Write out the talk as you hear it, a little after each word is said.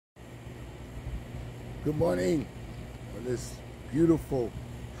Good morning on this beautiful,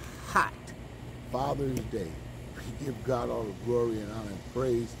 hot Father's Day. We give God all the glory and honor and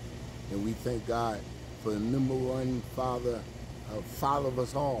praise, and we thank God for the number one Father of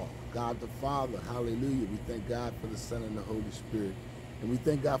us all, God the Father. Hallelujah. We thank God for the Son and the Holy Spirit. And we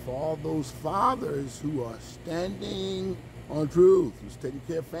thank God for all those fathers who are standing on truth, who's taking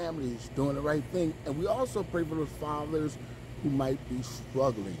care of families, doing the right thing. And we also pray for those fathers who might be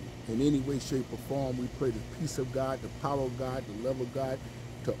struggling in any way, shape, or form. We pray the peace of God, the power of God, the love of God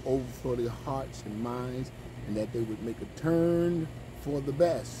to overflow their hearts and minds, and that they would make a turn for the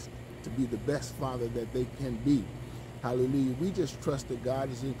best, to be the best father that they can be. Hallelujah. We just trust that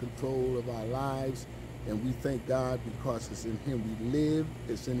God is in control of our lives, and we thank God because it's in Him we live,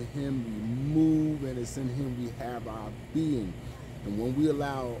 it's in Him we move, and it's in Him we have our being. And when we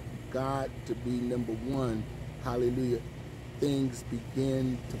allow God to be number one, hallelujah, things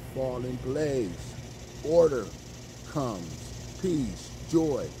begin to fall in place. Order comes, peace,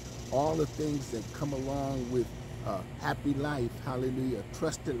 joy, all the things that come along with a happy life, hallelujah, a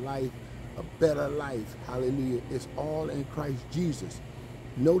trusted life, a better life, hallelujah. It's all in Christ Jesus.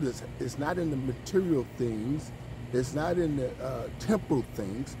 Notice, it's not in the material things, it's not in the temporal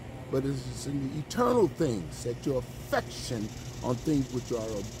things, but it's in the eternal things. Set your affection on things which are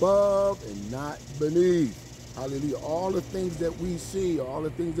above and not beneath. Hallelujah. All the things that we see, all the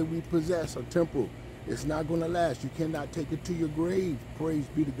things that we possess are temporal. It's not going to last. You cannot take it to your grave. Praise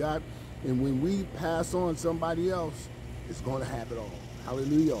be to God. And when we pass on somebody else, it's going to have it all.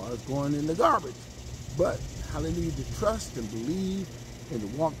 Hallelujah. Or it's going in the garbage. But, hallelujah, to trust and believe and to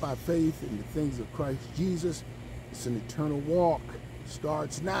walk by faith in the things of Christ Jesus, it's an eternal walk. It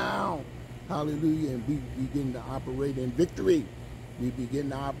starts now. Hallelujah. And we begin to operate in victory. We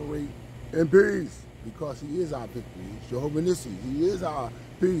begin to operate in peace, because He is our victory. He's Jehovah Nissi. He is our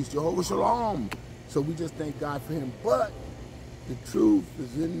peace, Jehovah Shalom. So we just thank God for Him. But the truth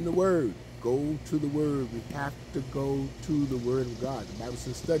is in the Word. Go to the Word. We have to go to the Word of God. The Bible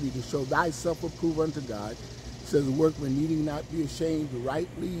says, study to show thyself approved unto God. It says, the workman needing not be ashamed,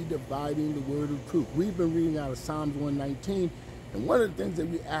 rightly dividing the word of truth. We've been reading out of Psalms 119, and one of the things that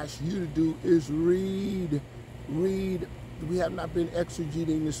we ask you to do is read. We have not been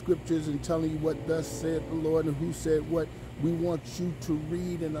exegeting the scriptures and telling you what thus said the Lord and who said what. We want you to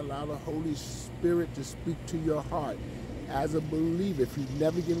read and allow the Holy Spirit to speak to your heart. As a believer, if you've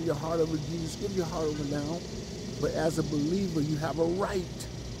never given your heart over to Jesus, give your heart over now. But as a believer, you have a right,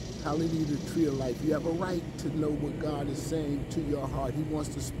 hallelujah, to tree of life. You have a right to know what God is saying to your heart. He wants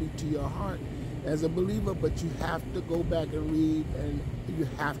to speak to your heart as a believer, but you have to go back and read, and you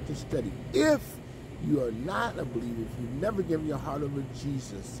have to study. If you are not a believer, if you've never given your heart over to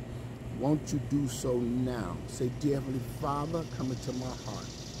Jesus, won't you do so now? Say, dear Heavenly Father, come into my heart.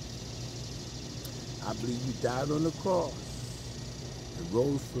 I believe you died on the cross and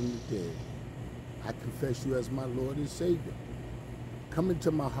rose from the dead. I confess you as my Lord and Savior. Come into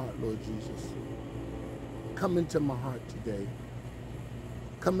my heart, Lord Jesus. Come into my heart today.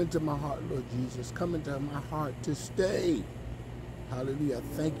 Come into my heart, Lord Jesus. Come into my heart to stay. Hallelujah. I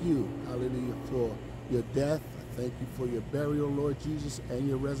thank you, hallelujah, for your death. I thank you for your burial, Lord Jesus, and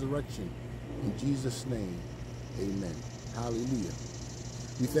your resurrection. In Jesus' name, amen. Hallelujah.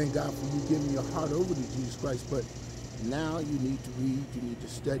 We thank God for you giving your heart over to Jesus Christ, but now you need to read, you need to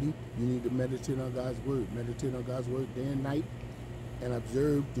study, you need to meditate on God's word. Meditate on God's word day and night, and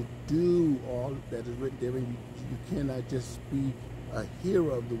observe to do all that is written there. And you cannot just be a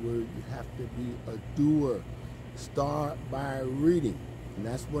hearer of the word, you have to be a doer. Start by reading. And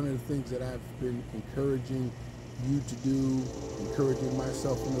that's one of the things that I've been encouraging you to do, encouraging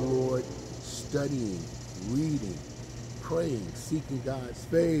myself in the Lord, studying, reading, praying, seeking God's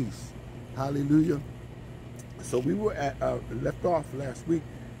face. Hallelujah. So we were left off last week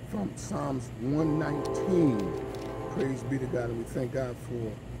from Psalms 119. Praise be to God, and we thank God for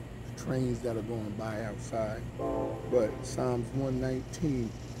the trains that are going by outside. But Psalms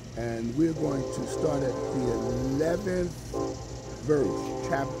 119, and we're going to start at the 11th verse,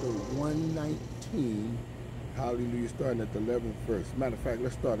 chapter 119. Hallelujah, starting at the 11th verse. Matter of fact,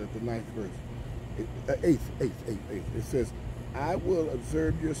 let's start at the 9th verse. 8th. It says, I will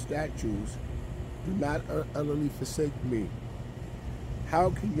observe your statutes. Do not utterly forsake me. How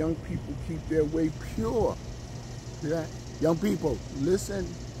can young people keep their way pure? Yeah. Young people, listen.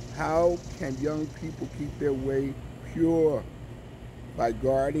 How can young people keep their way pure? By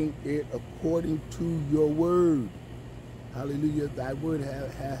guarding it according to your word. Hallelujah. Thy word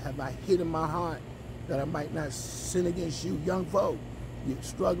have I hid in my heart, that I might not sin against you. Young folk, you're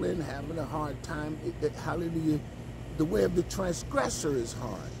struggling, having a hard time. Hallelujah. The way of the transgressor is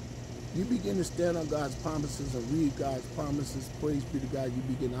hard. You begin to stand on God's promises and read God's promises. Praise be to God. You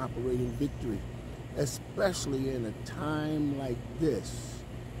begin to operate in victory, especially in a time like this.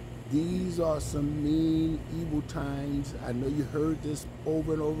 These are some mean, evil times. I know you heard this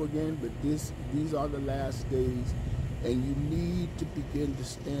over and over again, but these are the last days, and you need to begin to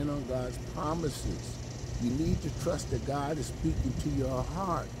stand on God's promises. You need to trust that God is speaking to your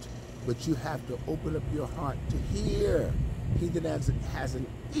heart, but you have to open up your heart to hear. He that has an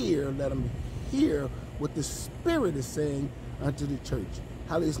ear, let him hear what the Spirit is saying unto the church.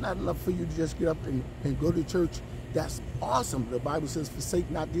 Hallelujah. It's not enough for you to just get up and go to church. That's awesome. The Bible says,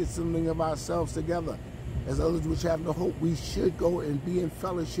 forsake not the assembling of ourselves together. As others which have no hope, we should go and be in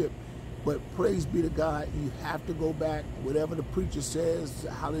fellowship. But praise be to God, you have to go back. Whatever the preacher says,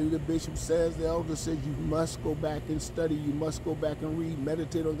 hallelujah, the bishop says, the elder says, you must go back and study. You must go back and read,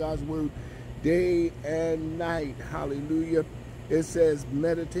 meditate on God's word day and night. Hallelujah. It says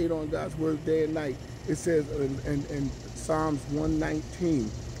meditate on God's word day and night. It says in Psalms 119,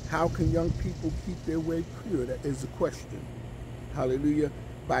 how can young people keep their way pure? That is the question. Hallelujah.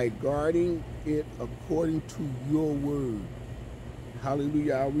 By guarding it according to your word.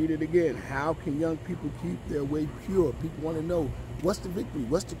 Hallelujah. I'll read it again. How can young people keep their way pure? People want to know, what's the victory?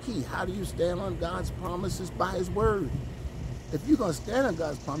 What's the key? How do you stand on God's promises? By his word. If you're going to stand on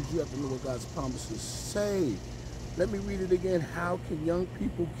God's promises, you have to know what God's promises say. Let me read it again. How can young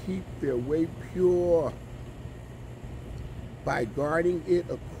people keep their way pure? By guarding it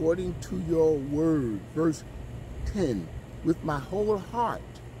according to your word. Verse 10, with my whole heart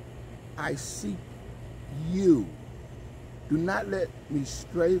I seek you. Do not let me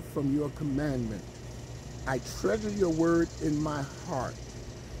stray from your commandment. I treasure your word in my heart,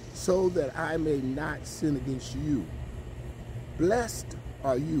 so that I may not sin against you. Blessed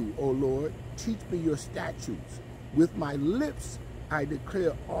are you, O Lord. Teach me your statutes. With my lips I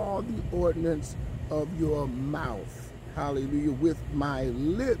declare all the ordinance of your mouth. Hallelujah. With my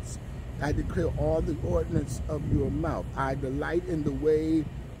lips I declare all the ordinance of your mouth. I delight in the way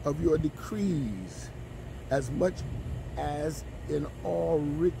of your decrees, as much as in all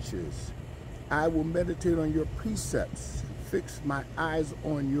riches. I will meditate on your precepts, fix my eyes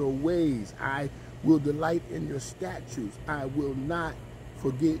on your ways. I will delight in your statutes. I will not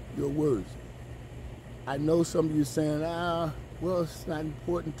forget your words. I know some of you saying, well, it's not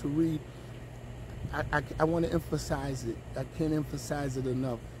important to read. I want to emphasize it. I can't emphasize it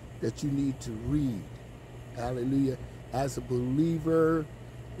enough that you need to read. Hallelujah. As a believer,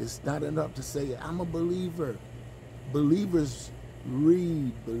 it's not enough to say, I'm a believer. Believers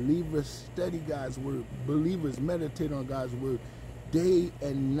read. Believers study God's word. Believers meditate on God's word day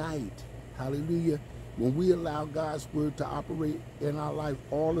and night. Hallelujah. When we allow God's word to operate in our life,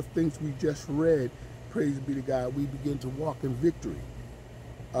 all the things we just read, praise be to God, we begin to walk in victory.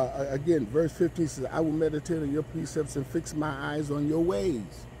 Again, verse 15 says, I will meditate on your precepts and fix my eyes on your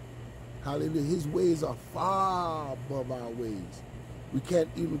ways. Hallelujah. His ways are far above our ways. We can't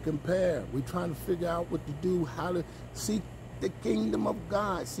even compare. We're trying to figure out what to do, how to seek the kingdom of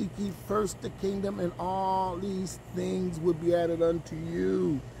God. Seek ye first the kingdom, and all these things will be added unto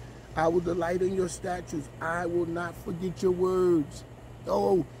you. I will delight in your statutes. I will not forget your words.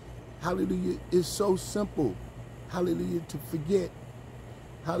 Oh, hallelujah. It's so simple, hallelujah, to forget.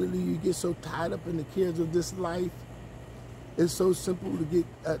 Hallelujah. You get so tied up in the cares of this life. It's so simple to get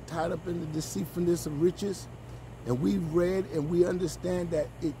tied up in the deceitfulness of riches. And we've read and we understand that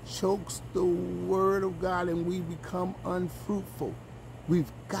it chokes the word of God and we become unfruitful.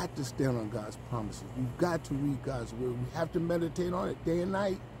 We've got to stand on God's promises. We've got to read God's word. We have to meditate on it day and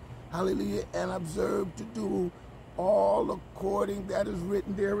night. Hallelujah. And observe to do all according that is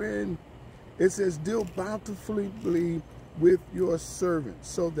written therein. It says, deal bountifully with your servant,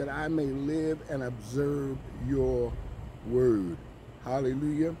 so that I may live and observe your word.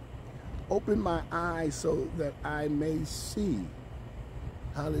 Hallelujah. Open my eyes so that I may see.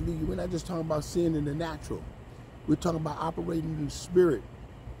 Hallelujah. We're not just talking about seeing in the natural. We're talking about operating in the spirit.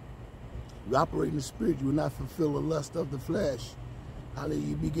 You operate in the spirit, you will not fulfill the lust of the flesh. Hallelujah.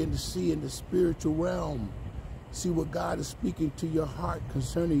 You begin to see in the spiritual realm. See what God is speaking to your heart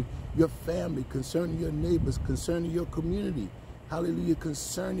concerning your family, concerning your neighbors, concerning your community. Hallelujah.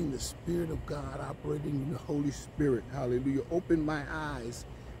 Concerning the Spirit of God operating in the Holy Spirit. Hallelujah. Open my eyes.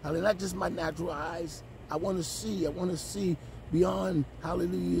 Hallelujah. Not just my natural eyes. I want to see. I want to see beyond,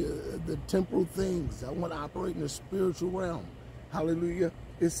 hallelujah, the temporal things. I want to operate in the spiritual realm. Hallelujah.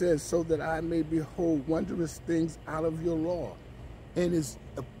 It says, so that I may behold wondrous things out of your law. And it's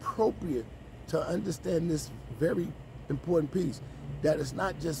appropriate to understand this very important piece, that it's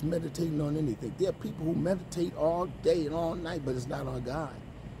not just meditating on anything. There are people who meditate all day and all night, but it's not on God.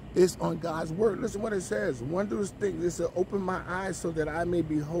 It's on God's word. Listen what it says. Wondrous things. It says, open my eyes so that I may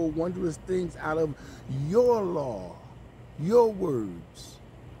behold wondrous things out of your law, your words.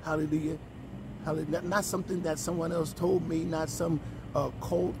 Hallelujah. Hallelujah. Not something that someone else told me, not some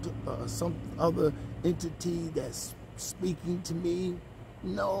cult, some other entity that's speaking to me.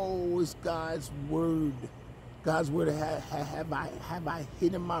 No, it's God's word. God's word have I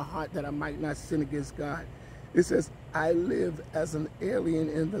hid in my heart that I might not sin against God. It says, I live as an alien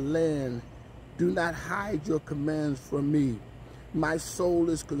in the land. Do not hide your commands from me. My soul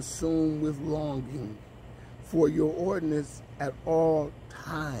is consumed with longing for your ordinance at all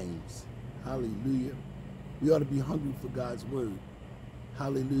times. Hallelujah. We ought to be hungry for God's word.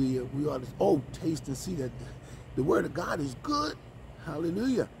 Hallelujah. We ought to, taste and see that the word of God is good.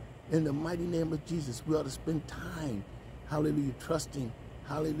 Hallelujah. In the mighty name of Jesus, we ought to spend time, hallelujah, trusting,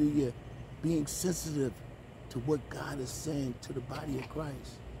 hallelujah, being sensitive to what God is saying to the body of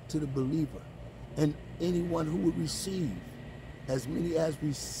Christ, to the believer, and anyone who would receive. As many as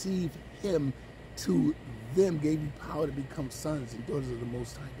receive him, to them gave you power to become sons and daughters of the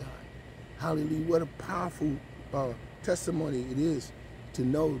Most High God. Hallelujah. What a powerful testimony it is to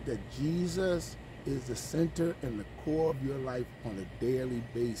know that Jesus is the center and the core of your life on a daily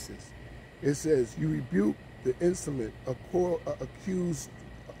basis. It says, you rebuke the insolent, accursed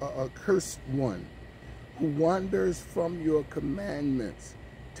one who wanders from your commandments.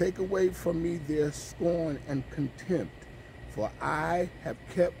 Take away from me their scorn and contempt, for I have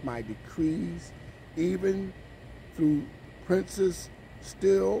kept my decrees, even through princes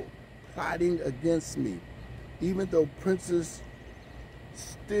still plotting against me. Even though princes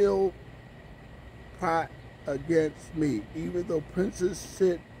still plot against me, even though princes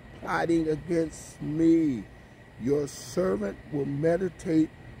sit plotting against me, your servant will meditate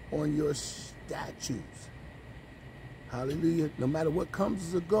on your statutes. Hallelujah. No matter what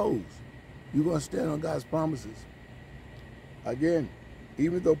comes or goes, you're going to stand on God's promises. Again,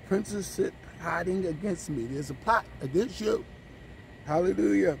 even though princes sit plotting against me, there's a plot against you.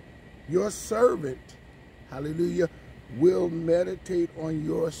 Hallelujah. Your servant, hallelujah, will meditate on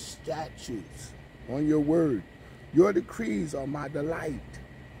your statutes, on your word. Your decrees are my delight.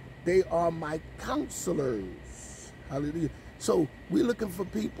 They are my counselors. Hallelujah. So we're looking for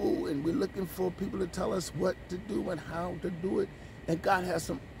people, and we're looking for people to tell us what to do and how to do it. And God has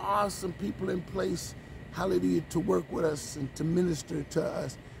some awesome people in place, hallelujah, to work with us and to minister to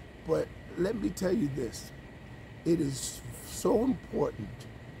us. But let me tell you this. It is so important.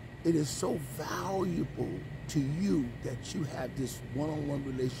 It is so valuable to you that you have this one-on-one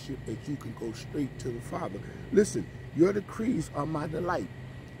relationship that you can go straight to the Father. Listen, your decrees are my delight.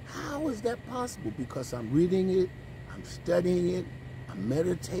 How is that possible? Because I'm reading it, I'm studying it, I'm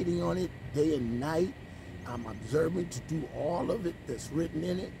meditating on it day and night. I'm observing to do all of it that's written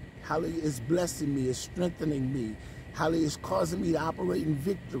in it. Hallelujah, it's blessing me, it's strengthening me. Hallelujah, it's causing me to operate in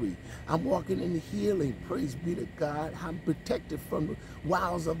victory. I'm walking in healing, praise be to God. I'm protected from the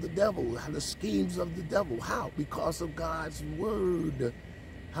wiles of the devil, the schemes of the devil. How? Because of God's word.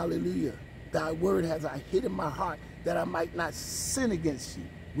 Hallelujah. Thy word has I hid in my heart that I might not sin against you.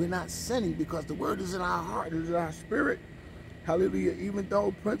 We're not sinning because the word is in our heart, it is in our spirit. Hallelujah. Even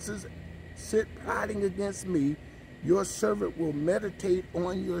though princes sit plotting against me, your servant will meditate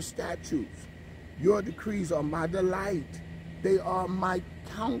on your statutes. Your decrees are my delight. They are my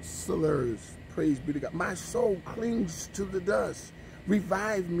counselors. Praise be to God. My soul clings to the dust.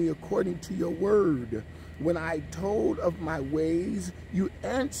 Revive me according to your word. When I told of my ways, you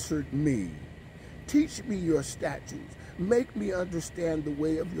answered me. Teach me your statutes. Make me understand the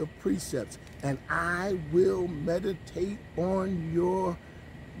way of your precepts, and I will meditate on your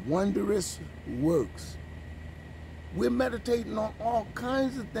wondrous works. We're meditating on all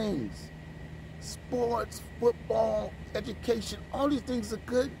kinds of things. Sports, football, education, all these things are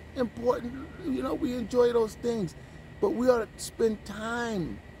good, important. You know, we enjoy those things. But we ought to spend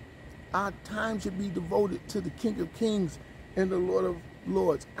time. Our time should be devoted to the King of Kings and the Lord of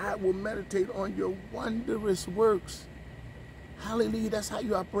Lords. I will meditate on your wondrous works. Hallelujah. That's how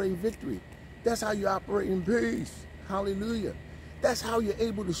you operate in victory. That's how you operate in peace. Hallelujah. That's how you're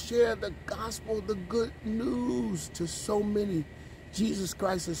able to share the gospel, the good news to so many. Jesus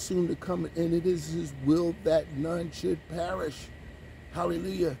Christ is soon to come, and it is his will that none should perish.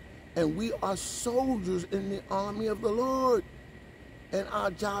 Hallelujah. And we are soldiers in the army of the Lord. And our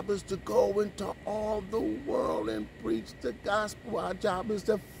job is to go into all the world and preach the gospel. Our job is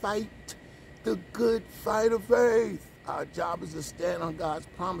to fight the good fight of faith. Our job is to stand on God's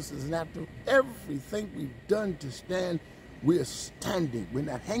promises. And after everything we've done to stand, we're standing. We're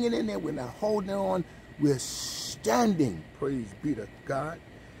not hanging in there. We're not holding on. We're standing. Praise be to God.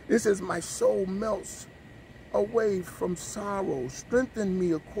 It says, my soul melts away from sorrow. Strengthen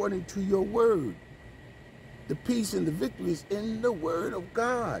me according to your word. The peace and the victory is in the word of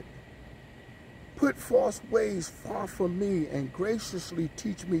God. Put false ways far from me and graciously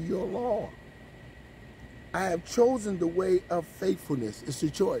teach me your law. I have chosen the way of faithfulness. It's a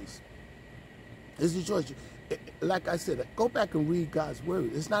choice. It's a choice. Like I said, go back and read God's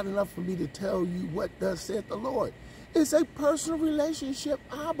word. It's not enough for me to tell you what thus saith the Lord. It's a personal relationship.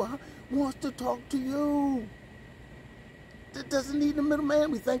 Abba wants to talk to you. It doesn't need a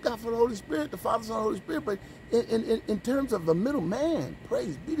middleman. We thank God for the Holy Spirit, the Father, Son, and the Holy Spirit. But in terms of the middleman,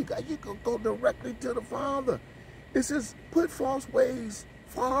 praise be to God, you can go directly to the Father. It says, put false ways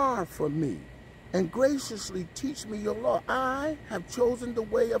far from me and graciously teach me your law. I have chosen the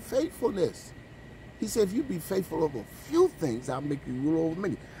way of faithfulness. He said, if you be faithful over a few things, I'll make you rule over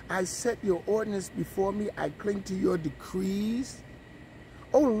many. I set your ordinance before me. I cling to your decrees.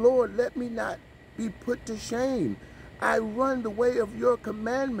 Oh, Lord, let me not be put to shame. I run the way of your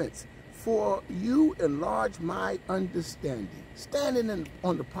commandments, for you enlarge my understanding. Standing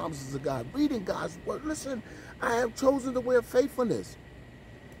on the promises of God, reading God's word. Listen, I have chosen the way of faithfulness.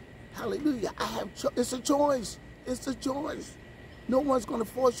 Hallelujah. It's a choice. It's a choice. No one's going to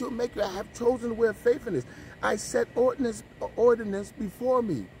force you to make it. I have chosen the way of faithfulness. I set ordinance before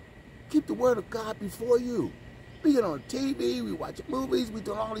me. Keep the word of God before you. We get on TV, we watch movies, we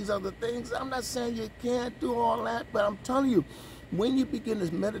do all these other things. I'm not saying you can't do all that, but I'm telling you, when you begin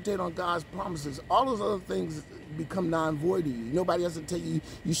to meditate on God's promises, all those other things become non-void to you. Nobody has to tell you,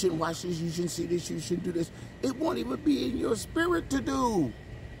 you shouldn't watch this, you shouldn't see this, you shouldn't do this. It won't even be in your spirit to do.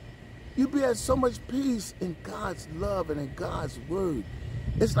 You'll be at so much peace in God's love and in God's word.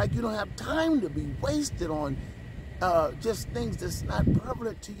 It's like you don't have time to be wasted on just things that's not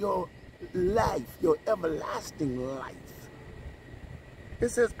prevalent to your life, your everlasting life. It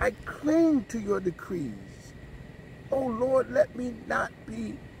says, I cling to your decrees. Oh Lord, let me not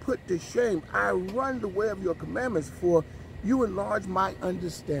be put to shame. I run the way of your commandments, for you enlarge my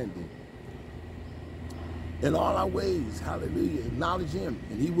understanding. In all our ways, hallelujah, acknowledge him,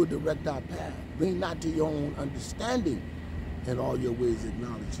 and he will direct our path. Lean not to your own understanding. In all your ways,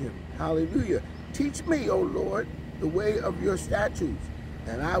 acknowledge him. Hallelujah. Teach me, O Lord, the way of your statutes,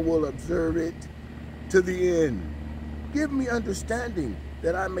 and I will observe it to the end. Give me understanding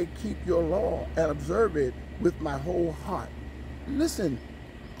that I may keep your law and observe it with my whole heart. Listen,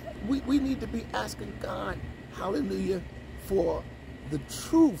 we need to be asking God, hallelujah, for the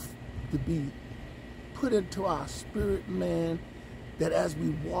truth to be put into our spirit, man, that as we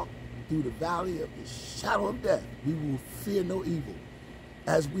walk through the valley of the shadow of death, we will fear no evil.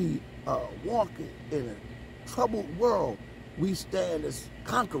 As we walk in a troubled world, we stand as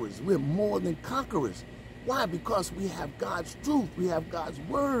conquerors. We're more than conquerors. Why? Because we have God's truth. We have God's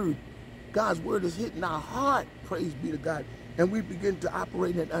word. God's word is hitting our heart, praise be to God. And we begin to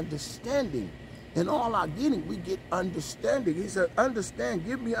operate in understanding. In all our getting, we get understanding. He said, understand,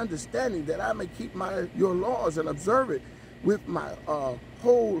 give me understanding that I may keep your laws and observe it with my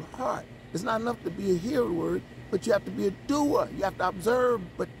whole heart. It's not enough to be a hearer word, but you have to be a doer. You have to observe,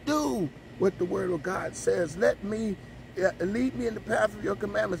 but do what the word of God says. Lead me in the path of your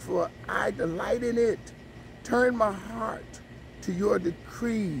commandments, for I delight in it. Turn my heart to your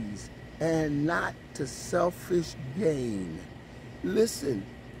decrees and not to selfish gain. Listen,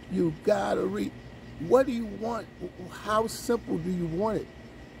 you gotta read. What do you want? How simple do you want it?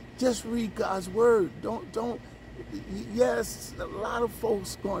 Just read God's word. Don't. Yes, a lot of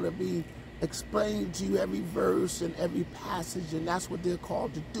folks gonna be explaining to you every verse and every passage, and that's what they're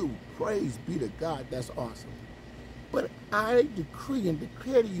called to do. Praise be to God. That's awesome. But I decree and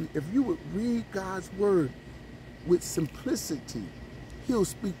declare to you, if you would read God's word with simplicity, he'll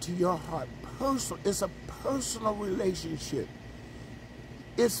speak to your heart. It's a personal relationship.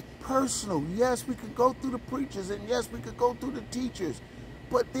 It's personal. Yes, we could go through the preachers, and yes, we could go through the teachers,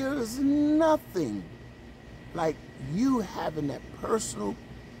 but there is nothing like you having that personal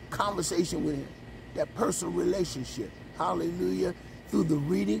conversation with him, that personal relationship. Hallelujah. Through the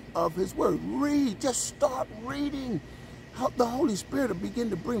reading of his word. Read. Just start reading. The Holy Spirit will begin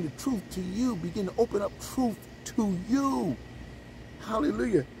to bring the truth to you, begin to open up truth to you.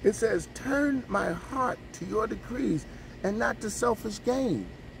 Hallelujah. It says, turn my heart to your decrees and not to selfish gain.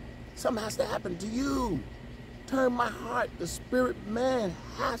 Something has to happen to you. Turn my heart. The spirit man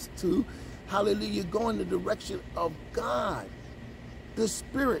has to, hallelujah, go in the direction of God. The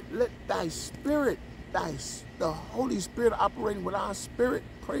spirit, let thy spirit, the Holy Spirit operating with our spirit,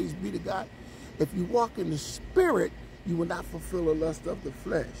 praise be to God. If you walk in the spirit, you will not fulfill the lust of the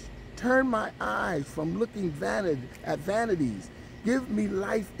flesh. Turn my eyes from looking at vanities Give me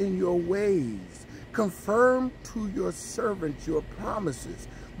life in your ways. Confirm to your servant your promises,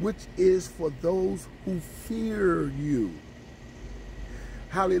 which is for those who fear you.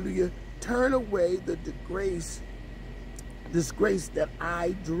 Hallelujah. Turn away the disgrace that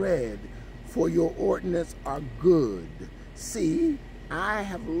I dread, for your ordinances are good. See, I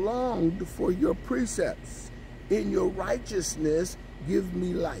have longed for your precepts. In your righteousness, give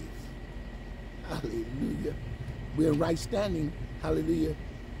me life. Hallelujah. We're in right standing, hallelujah,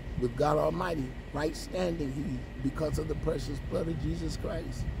 with God Almighty. Right standing because of the precious blood of Jesus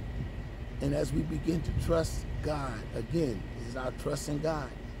Christ. And as we begin to trust God, again, this is our trust in God.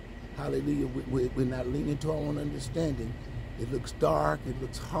 Hallelujah. We're not leaning to our own understanding. It looks dark. It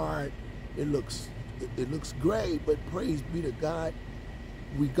looks hard. It looks gray, but praise be to God.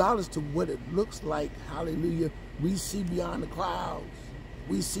 Regardless to what it looks like, hallelujah, we see beyond the clouds.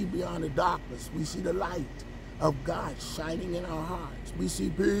 We see beyond the darkness. We see the light of God shining in our hearts. We see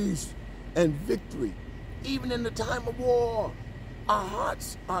peace and victory. Even in the time of war, our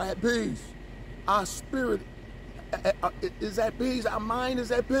hearts are at peace. Our spirit is at peace. Our mind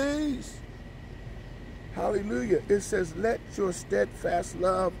is at peace. Hallelujah. It says, let your steadfast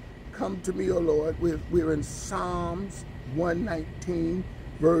love come to me, O Lord. We're in Psalms 119,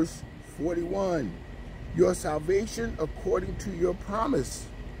 verse 41. Your salvation according to your promise.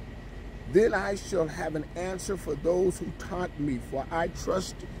 Then I shall have an answer for those who taunt me, for I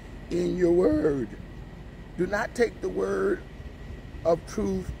trust in your word. Do not take the word of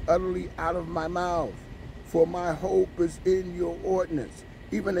truth utterly out of my mouth, for my hope is in your ordinance.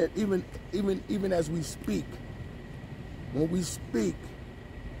 Even as we speak, when we speak,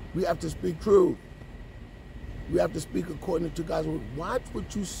 we have to speak truth. We have to speak according to God's word. Watch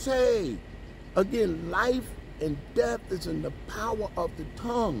what you say. Again, life and death is in the power of the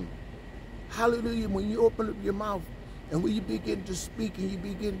tongue. Hallelujah. When you open up your mouth and when you begin to speak and you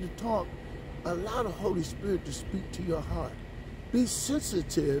begin to talk, allow the Holy Spirit to speak to your heart. Be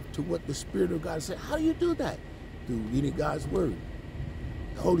sensitive to what the Spirit of God said. How do you do that? Through reading God's word.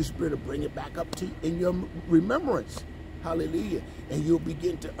 The Holy Spirit will bring it back up to you in your remembrance. Hallelujah. And you'll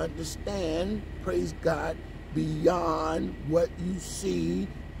begin to understand, praise God, beyond what you see,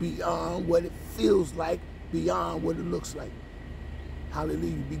 beyond what it feels like, beyond what it looks like.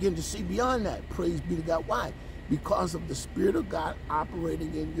 Hallelujah. You begin to see beyond that. Praise be to God. Why? Because of the Spirit of God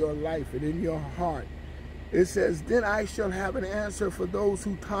operating in your life and in your heart. It says, then I shall have an answer for those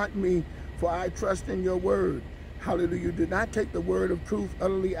who taunt me, for I trust in your word. Hallelujah. Do not take the word of truth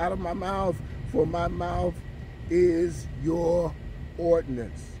utterly out of my mouth, for my mouth is your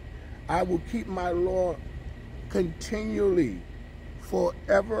ordinance. I will keep my law continually,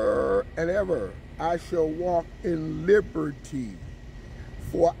 forever and ever. I shall walk in liberty,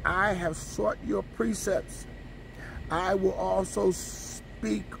 for I have sought your precepts. I will also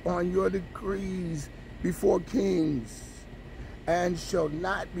speak on your decrees before kings, and shall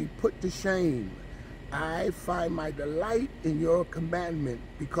not be put to shame. I find my delight in your commandment,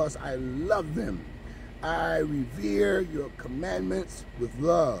 because I love them. I revere your commandments with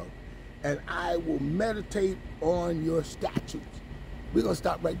love, and I will meditate on your statutes. We're going to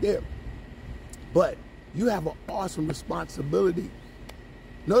stop right there. But you have an awesome responsibility.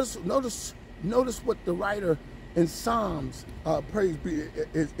 Notice what the writer in Psalms, praise be,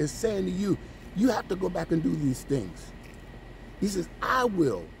 is saying to you. You have to go back and do these things. He says, I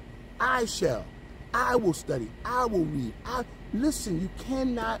will, I shall, I will study, I will read. Listen, you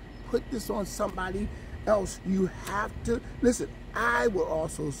cannot put this on somebody else. You have to, listen, I will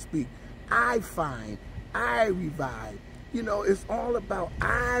also speak. I find, I revive. You know, it's all about,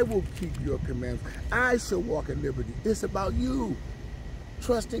 I will keep your commandments. I shall walk in liberty. It's about you.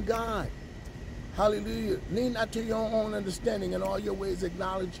 Trust in God. Hallelujah. Lean not to your own understanding. In all your ways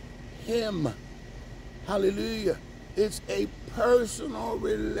acknowledge Him. Hallelujah. It's a personal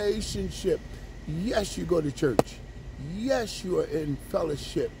relationship. Yes, you go to church. Yes, you are in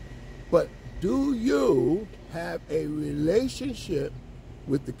fellowship. But do you have a relationship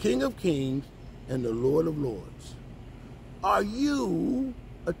with the King of Kings and the Lord of Lords? Are you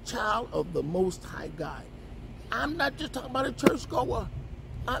a child of the Most High God? I'm not just talking about a churchgoer.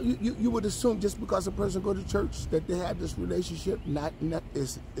 You would assume just because a person go to church that they have this relationship.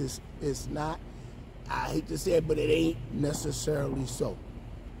 It's not. I hate to say it, but it ain't necessarily so.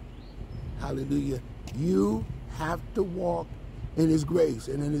 Hallelujah. You have to walk in His grace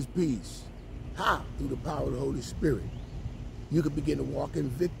and in His peace. How? Through the power of the Holy Spirit. You could begin to walk in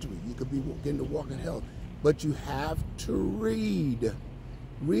victory. You could begin to walk in health. But you have to read.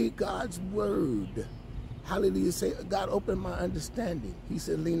 Read God's word. Hallelujah. Say, God, open my understanding. He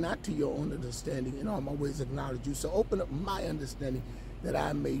said, lean not to your own understanding. In all my ways acknowledge you. So open up my understanding that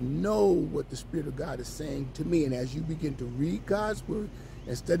I may know what the Spirit of God is saying to me. And as you begin to read God's word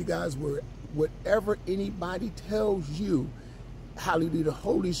and study God's word, whatever anybody tells you, hallelujah, the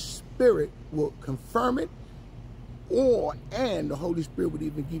Holy Spirit will confirm it, and the Holy Spirit would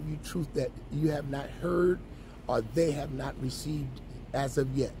even give you truth that you have not heard or they have not received as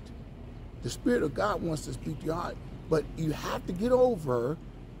of yet. The Spirit of God wants to speak to your heart, but you have to get over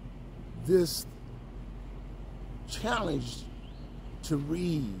this challenge to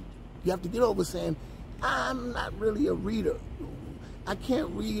read. You have to get over saying, I'm not really a reader. I can't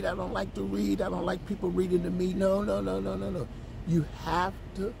read. I don't like to read. I don't like people reading to me. No, no, no, no, no, no. You have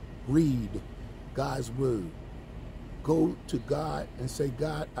to read God's word. Go to God and say,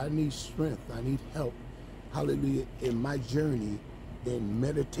 God, I need strength. I need help. Hallelujah. In my journey in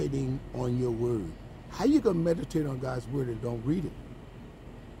meditating on your word. How you going to meditate on God's word and don't read it?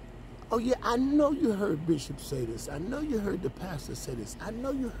 Oh, yeah, I know you heard Bishop say this. I know you heard the pastor say this. I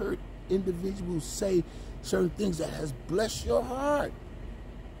know you heard individuals say certain things that has blessed your heart.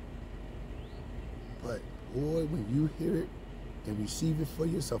 But, boy, when you hear it and receive it for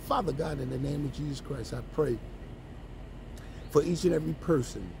yourself, Father God, in the name of Jesus Christ, I pray for each and every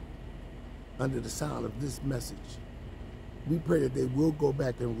person under the sound of this message. We pray that they will go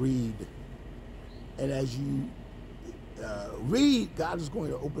back and read. And as you read, God is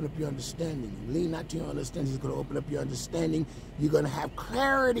going to open up your understanding. Lean not to your understanding. He's going to open up your understanding. You're going to have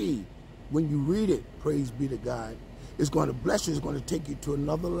clarity when you read it. Praise be to God. It's going to bless you. It's going to take you to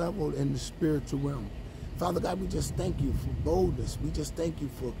another level in the spiritual realm. Father God, we just thank you for boldness. We just thank you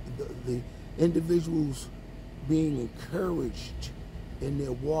for the individuals being encouraged in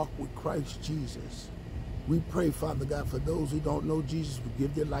their walk with Christ Jesus. We pray, Father God, for those who don't know Jesus, who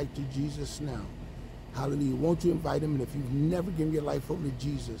give their life to Jesus now. Hallelujah. Won't you invite them? And if you've never given your life over to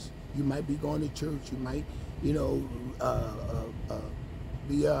Jesus, you might be going to church. You might, you know,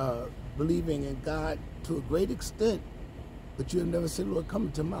 be believing in God to a great extent. But you'll never say, Lord, come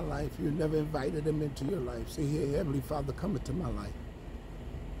into my life. You've never invited him into your life. Say, here, Heavenly Father, come into my life.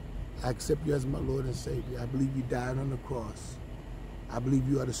 I accept you as my Lord and Savior. I believe you died on the cross. I believe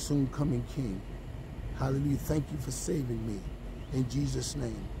you are the soon coming King. Hallelujah. Thank you for saving me in Jesus'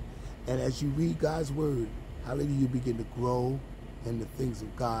 name. And as you read God's word, hallelujah, you begin to grow in the things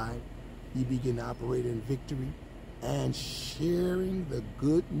of God. You begin to operate in victory and sharing the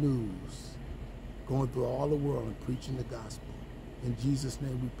good news, going through all the world and preaching the gospel. In Jesus'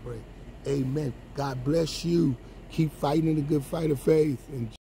 name we pray. Amen. God bless you. Keep fighting the good fight of faith.